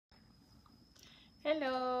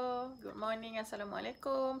Hello, good morning,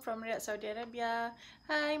 Assalamualaikum from Riyadh, Saudi Arabia.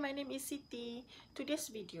 Hi, my name is Siti. Today's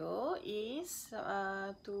video is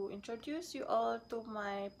to introduce you all to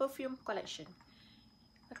my perfume collection.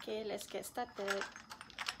 Okay, let's get started.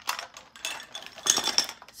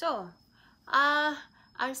 So, uh,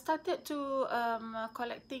 I started to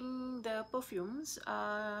collecting the perfumes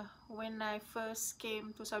when I first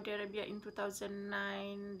came to Saudi Arabia in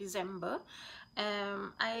 2009 December.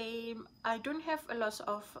 I don't have a lot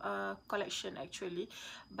of collection actually,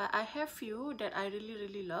 but I have few that I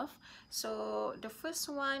really love. So the first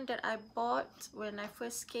one that I bought when I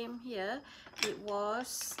first came here, it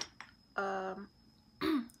was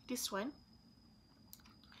this one.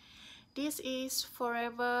 This is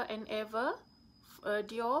Forever and Ever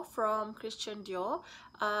Dior from Christian Dior.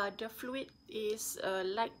 The fluid is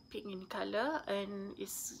light pink in color and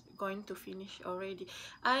is going to finish already.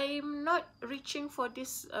 I'm not reaching for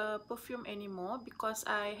this perfume anymore because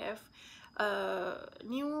I have a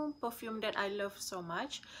new perfume that I love so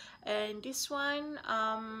much, and this one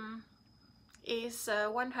is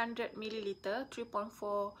 100 milliliter,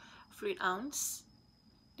 3.4 fluid ounce.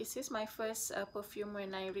 This is my first perfume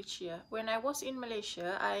when I reach here. When I was in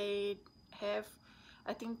Malaysia, I have,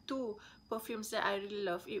 I think, two perfumes that I really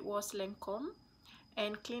love. It was Lancome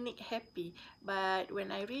and Clinique Happy. But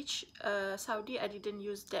when I reached Saudi, I didn't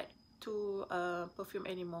use that two perfume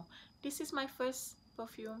anymore. This is my first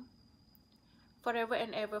perfume, Forever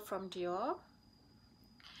and Ever from Dior.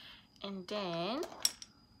 And then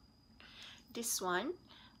this one,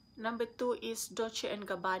 number 2 is Dolce &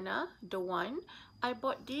 Gabbana, the one. I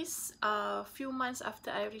bought this a few months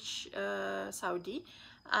after I reached Saudi.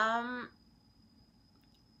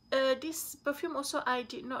 This perfume also I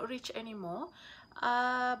did not reach anymore,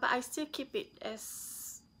 but I still keep it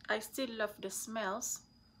as I still love the smells.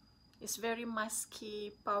 It's very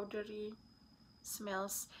musky, powdery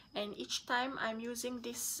smells, and each time I'm using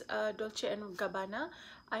this Dolce & Gabbana,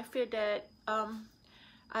 I feel that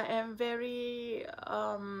I am very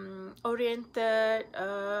oriented,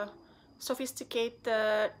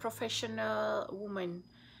 sophisticated, professional woman.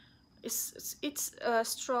 It's a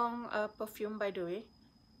strong perfume, by the way,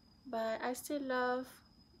 but I still love.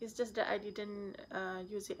 It's just that I didn't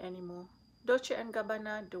use it anymore. Dolce &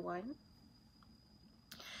 Gabbana, the one.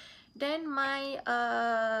 Then my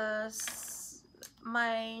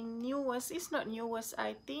newest, it's not newest,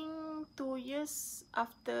 I think 2 years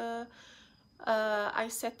after I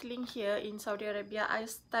settling here in Saudi Arabia, I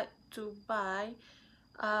start to buy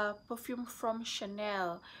perfume from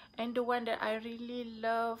Chanel, and the one that I really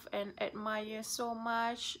love and admire so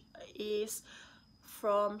much is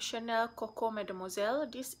from Chanel Coco Mademoiselle.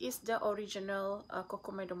 This is the original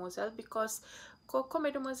Coco Mademoiselle, because Coco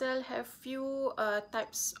Mademoiselle have few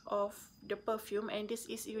types of the perfume, and this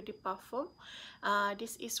is Eau de Parfum.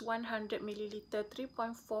 This is 100 milliliter,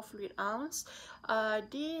 3.4 fluid ounce.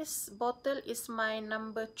 This bottle is my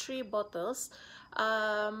number 3 bottles.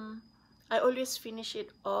 I always finish it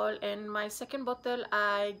all, and my second bottle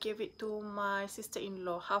I gave it to my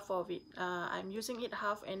sister-in-law, half of it. I'm using it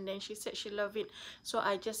half, and then she said she loved it, so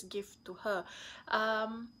I just give to her.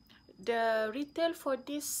 The retail for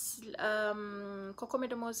this Coco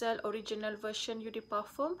Mademoiselle original version Eau de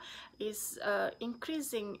Parfum is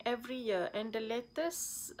increasing every year, and the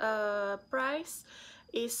latest price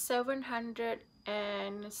is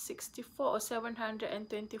 764 or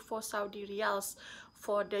 724 Saudi Riyals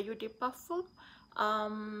for the Eau de Parfum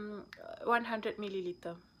 100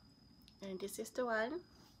 milliliter. And this is the one.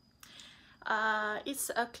 It's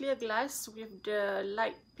a clear glass with the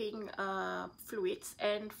light pink fluids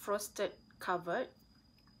and frosted covered.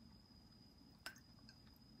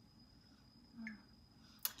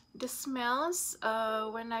 The smells,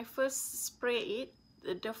 when I first spray it,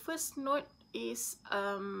 the first note is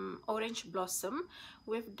orange blossom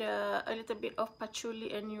with a little bit of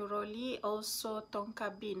patchouli and neroli, also tonka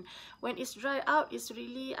bean. When it's dry out, it's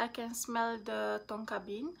really, I can smell the tonka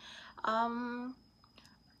bean.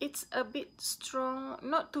 It's a bit strong,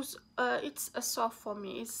 not too it's a soft for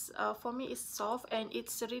me. It's for me it's soft, and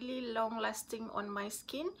it's really long lasting on my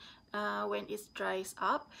skin when it dries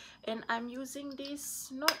up. And I'm using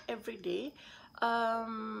this not every day,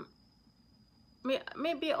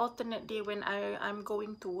 maybe alternate day when I'm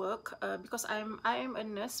going to work, because I am a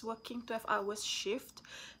nurse working 12 hours shift.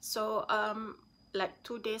 So like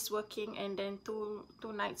 2 days working, and then two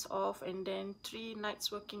nights off, and then 3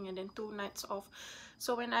 nights working, and then 2 nights off.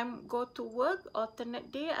 So when I go to work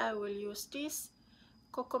alternate day, I will use this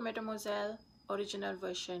Coco Mademoiselle original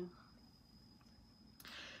version.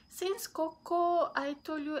 Since Coco, I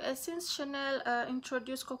told you, since Chanel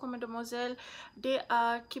introduced Coco Mademoiselle, they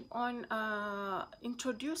keep on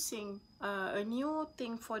introducing a new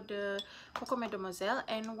thing for the Coco Mademoiselle,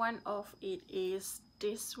 and one of it is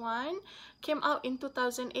this one. Came out in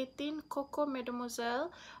 2018, Coco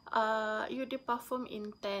Mademoiselle Eau de Parfum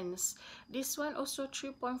Intense. This one also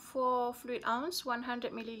 3.4 fluid ounce,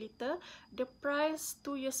 100 milliliter. The price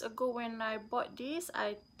 2 years ago when I bought this,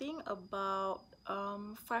 I think about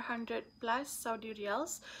 500 plus Saudi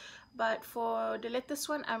Riyals, but for the latest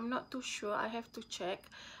one I'm not too sure, I have to check.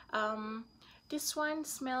 This one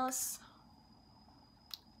smells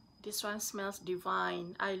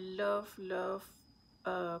divine. I love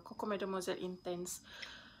Coco Mademoiselle Intense.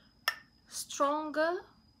 Stronger,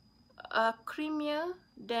 creamier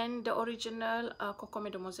than the original Coco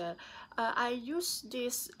Mademoiselle. I use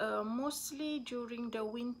this mostly during the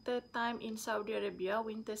winter time in Saudi Arabia,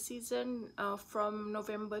 winter season, from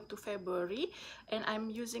November to February, and I'm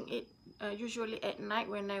using it usually at night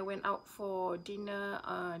when I went out for dinner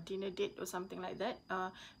date or something like that,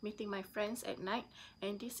 meeting my friends at night.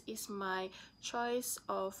 And this is my choice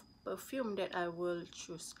of perfume that I will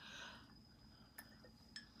choose.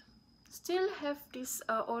 Still have this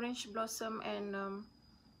orange blossom and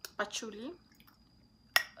patchouli.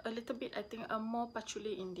 A little bit, I think, more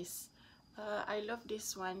patchouli in this. I love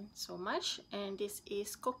this one so much, and this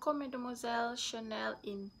is Coco Mademoiselle Chanel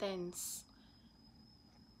Intense.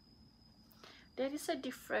 There is a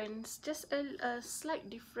difference, just a slight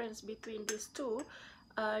difference between these two.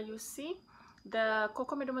 You see, the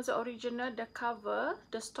Coco Mademoiselle Original, the cover,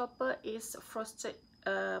 the stopper is frosted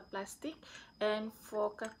plastic, and for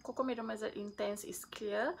Coco Mademoiselle Intense is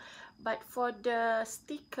clear. But for the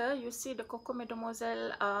sticker, you see the Coco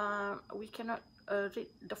Mademoiselle, we cannot read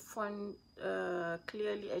the font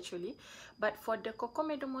clearly actually, but for the Coco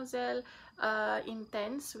Mademoiselle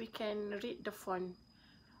Intense, we can read the font.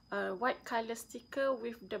 White color sticker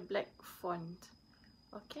with the black font.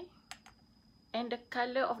 Okay, and the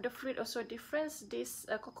color of the fluid also different. This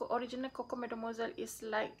original Coco Mademoiselle is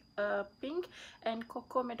like pink, and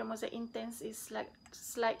Coco Mademoiselle Intense is like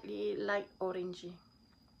slightly light orangey.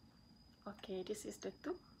 Okay, this is the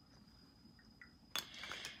two.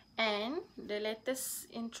 And the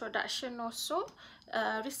latest introduction also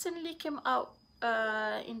recently came out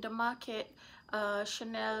in the market.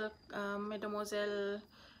 Chanel Mademoiselle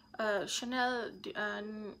Chanel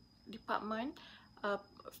department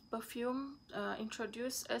perfume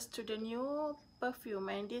introduced us to the new perfume,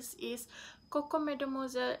 and this is Coco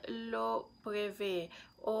Mademoiselle Le Preve,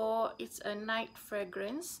 or it's a night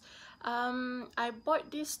fragrance. I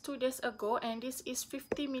bought this 2 days ago, and this is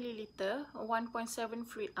 50 milliliter, 1.7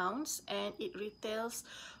 fluid ounce, and it retails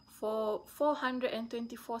for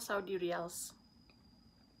 424 Saudi Riyals.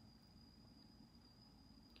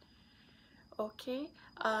 Okay,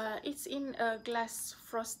 it's in a glass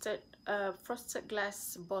frosted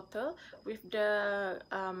glass bottle with the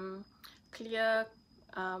clear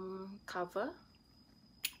cover.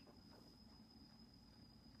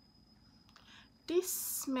 This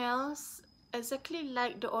smells exactly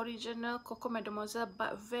like the original Coco Mademoiselle,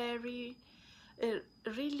 but very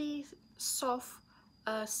really soft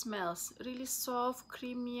smells, really soft,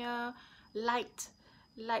 creamier, light,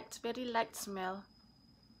 very light smell.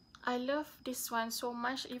 I love this one so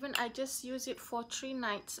much. Even I just use it for 3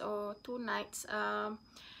 nights or 2 nights,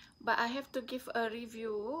 but I have to give a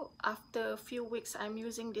review after a few weeks I'm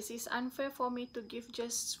using this. It's unfair for me to give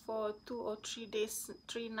just for 2 or 3 days,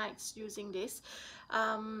 3 nights using this.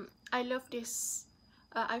 I love this.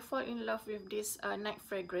 I fall in love with this night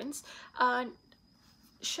fragrance.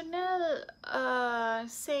 Chanel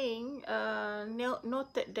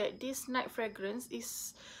noted that this night fragrance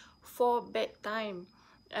is for bedtime.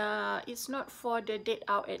 It's not for the date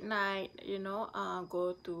out at night, you know,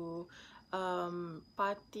 go to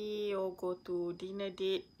party or go to dinner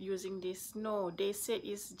date using this. No, they said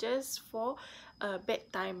it's just for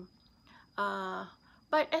bedtime.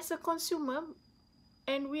 But as a consumer,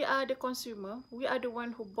 and we are the consumer, we are the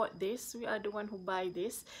one who bought this, we are the one who buy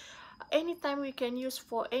this. Anytime we can use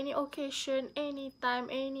for any occasion, anytime,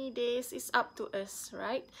 any days, it's up to us,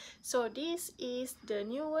 right? So this is the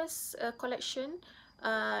newest collection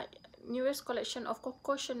of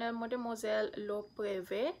Coco Chanel Mademoiselle Le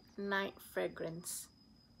Preve night fragrance.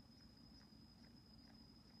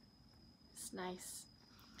 It's nice.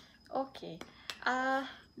 Okay,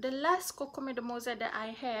 the last Coco Mademoiselle that I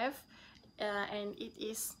have, and it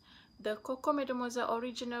is the Coco Mademoiselle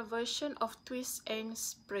original version of Twist and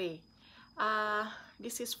Spray.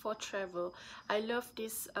 This is for travel. I love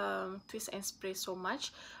this Twist and Spray so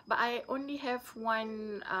much, but I only have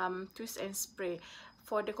one Twist and Spray.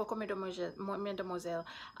 for the Coco Mademoiselle.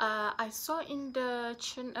 I saw in the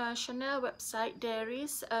Chanel website there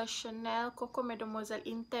is a Chanel Coco Mademoiselle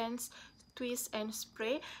Intense Twist and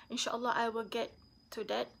Spray. Inshallah, I will get to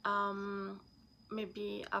that.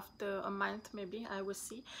 Maybe after a month, maybe I will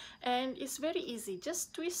see. And it's very easy.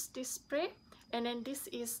 Just twist this spray, and then this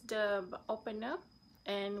is the opener,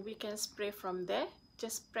 and we can spray from there.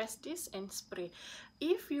 Just press this and spray.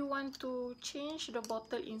 If you want to change the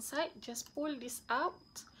bottle inside, just pull this out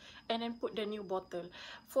and then put the new bottle.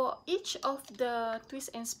 For each of the twist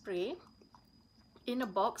and spray in a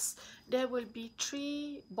box, there will be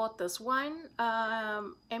 3 bottles. One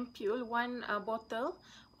ampule, one bottle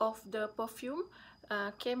of the perfume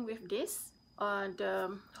came with this,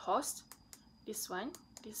 the host, this one,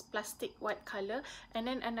 this plastic white color, and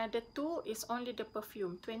then another 2 is only the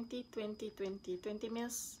perfume, 20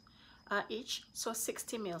 mils each, so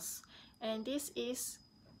 60 mils. And this is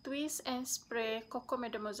Twist and Spray Coco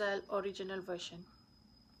Mademoiselle original version.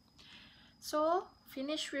 So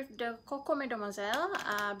finish with the Coco Mademoiselle,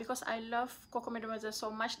 because I love Coco Mademoiselle so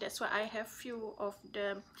much. That's why I have few of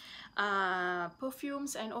the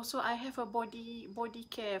perfumes, and also I have a body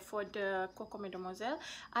care for the Coco Mademoiselle.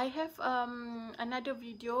 I have another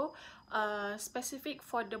video specific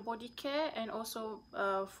for the body care and also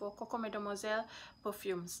for Coco Mademoiselle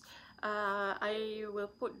perfumes. I will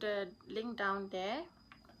put the link down there.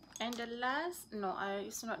 And the last, no,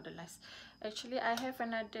 it's not the last. Actually, I have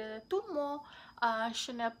another 2 more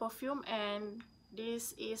Chanel perfume, and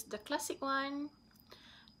this is the classic one,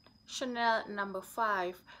 Chanel number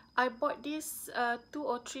 5. I bought this 2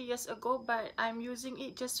 or 3 years ago, but I'm using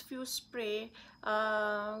it just few spray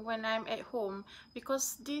when I'm at home,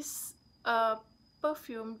 because this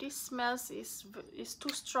perfume, this smells is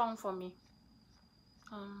too strong for me.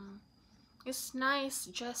 It's nice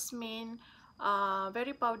jasmine,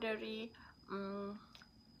 very powdery,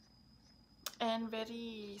 and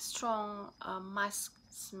very strong musk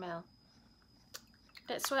smell.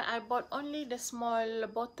 That's why I bought only the small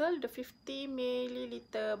bottle, the 50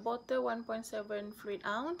 milliliter bottle, 1.7 fluid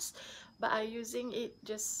ounce, but I using it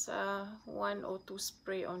just 1 or 2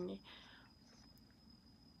 spray only,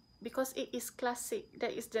 because it is classic.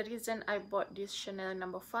 That is the reason I bought this Chanel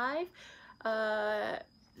number 5.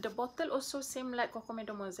 The bottle also same like Coco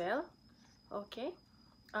Mademoiselle, okay,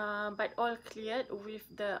 but all cleared with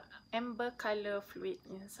the amber color fluid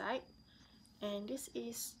inside. And this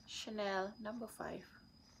is Chanel number 5.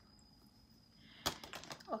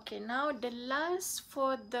 Okay, now the last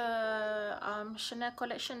for the Chanel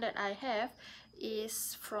collection that I have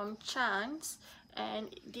is from Chance, and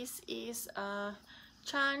this is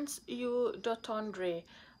Chance Eau de Tendre.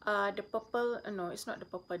 The purple, no, it's not the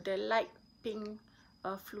purple, the light pink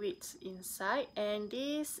fluids inside, and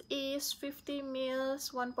this is 50 mils,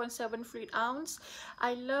 1.7 fluid ounce.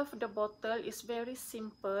 I love the bottle. It's very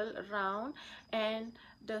simple, round, and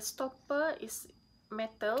the stopper is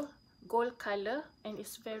metal, gold color, and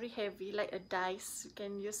it's very heavy, like a dice. You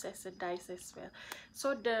can use as a dice as well.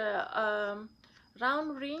 So the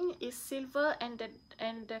round ring is silver, and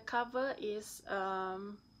the cover is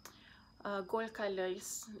gold color.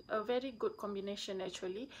 Is a very good combination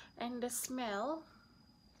actually. And the smell,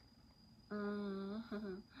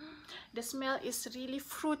 the smell is really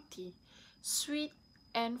fruity, sweet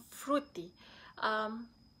and fruity.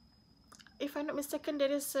 If I'm not mistaken, there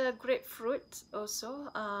is a grapefruit also,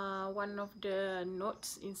 one of the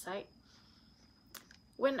notes inside.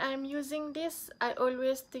 When I'm using this, I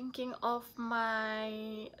always thinking of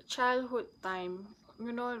my childhood time,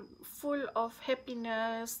 you know, full of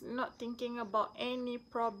happiness, not thinking about any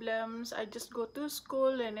problems. I just go to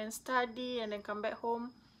school and then study and then come back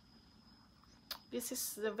home. This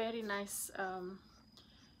is a very nice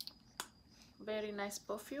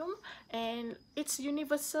perfume, and it's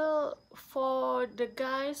universal for the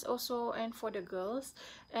guys also and for the girls,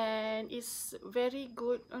 and it's very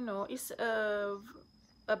good. You know, it's a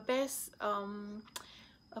best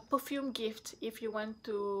a perfume gift if you want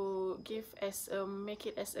to give as make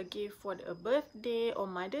it as a gift for a birthday or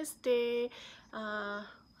Mother's Day.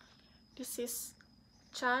 This is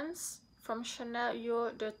Chance from Chanel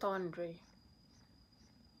Eau de Tendre.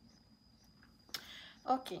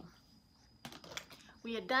 Okay,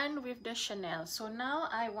 we are done with the Chanel. So now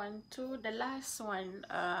I want to the last one,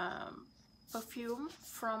 perfume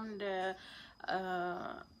from the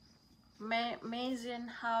Maison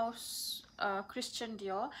house, Christian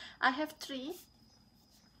Dior. I have 3: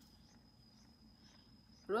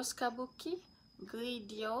 Rose Kabuki, Gris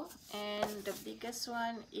Dior, and the biggest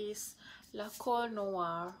one is La Colle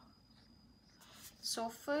Noire. So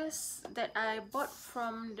first that I bought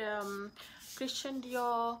from the Christian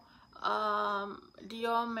Dior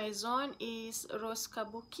Dior Maison is Rose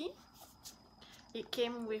Kabuki. It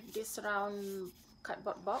came with this round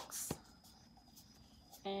cardboard box,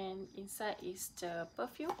 and inside is the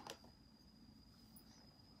perfume.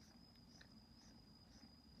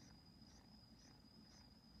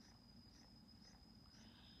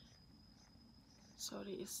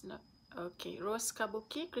 Sorry, it's not okay. Rose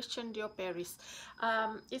Kabuki, Christian Dior Paris.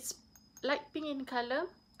 It's light pink in color.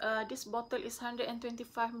 This bottle is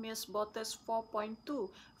 125 ml bottles, 4.2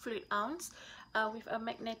 fluid ounce, with a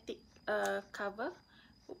magnetic cover,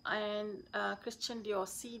 and Christian Dior.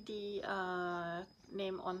 See the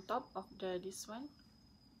name on top of this one.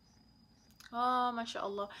 Oh,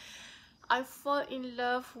 mashallah. I fall in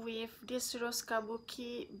love with this Rose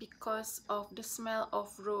Kabuki because of the smell of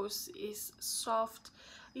rose. Is soft.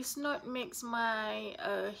 It's not makes my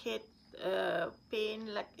head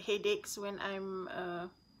pain, like headaches when I'm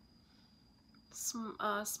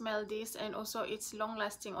smell this, and also it's long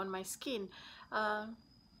lasting on my skin.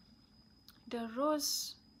 The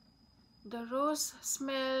rose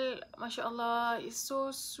smell, mashallah, is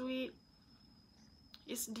so sweet.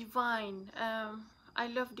 It's divine. I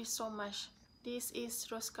love this so much. This is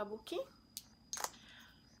Rose Kabuki.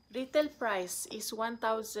 Retail price is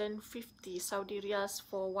 1,050 Saudi Riyals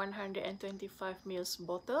for 125 ml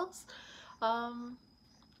bottles.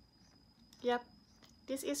 Yep,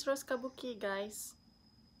 this is Rose Kabuki, guys.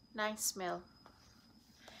 Nice smell.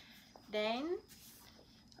 Then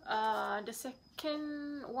the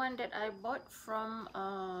second one that I bought from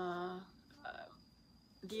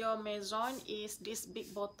Dior Maison is these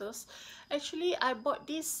big bottles. Actually, I bought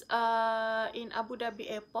this in Abu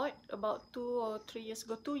Dhabi airport about 2 years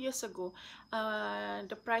ago.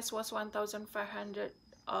 The price was 1,500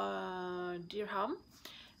 dirham,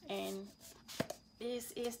 and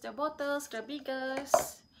this is the bottles, the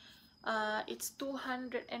biggest. It's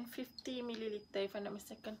 250 milliliter, if I'm not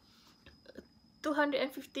mistaken.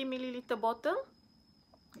 250 milliliter bottle.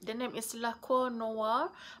 The name is Coco Noire,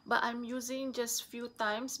 but I'm using just few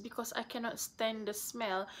times because I cannot stand the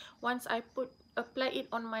smell. Once I apply it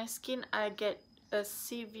on my skin, I get a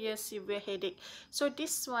severe headache. So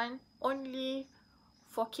this one only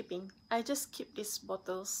for keeping. I just keep these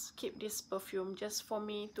bottles, keep this perfume just for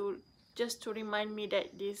me to remind me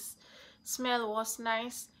that this smell was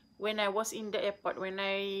nice when I was in the airport. When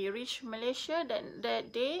I reached Malaysia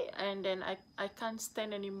that day, and then I can't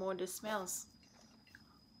stand anymore the smells.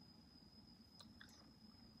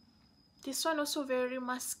 This one also very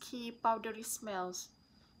musky, powdery smells.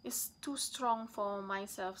 It's too strong for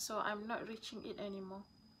myself, so I'm not reaching it anymore.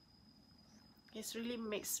 It really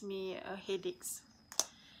makes me headaches.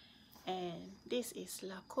 And this is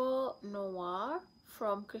Coco Noire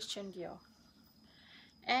from Christian Dior.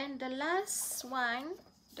 And the last one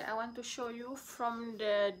that I want to show you from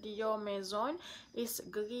the Dior Maison is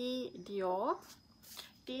Gris Dior.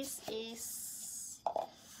 This is,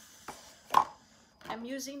 I'm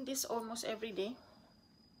using this almost every day.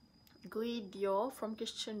 Gris Dior from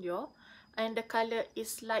Christian Dior, and the color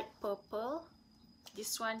is light purple.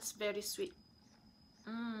 This one's very sweet.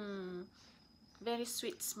 Very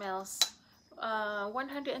sweet smells.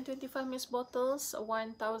 125 ml bottles,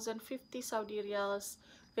 1,050 Saudi Riyals.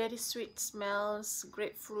 Very sweet smells,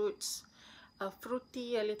 grapefruits,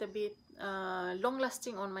 fruity a little bit, long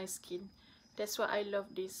lasting on my skin. That's why I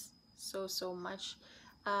love this so much.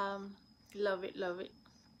 Love it.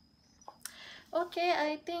 Okay,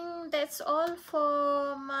 I think that's all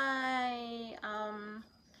for my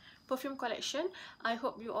perfume collection. I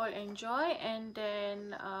hope you all enjoy, and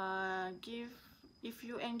then if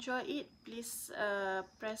you enjoy it, please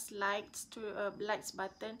press likes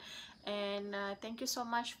button, and thank you so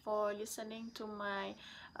much for listening to my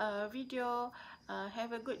video.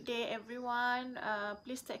 Have a good day, everyone.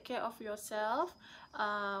 Please take care of yourself.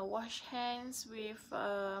 Wash hands with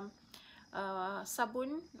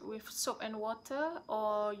sabun, with soap and water,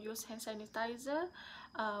 or use hand sanitizer.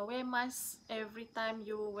 Wear mask every time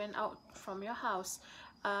you went out from your house.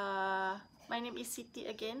 My name is Siti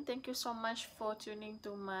again. Thank you so much for tuning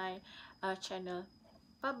to my channel.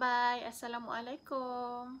 Bye bye.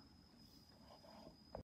 Assalamualaikum.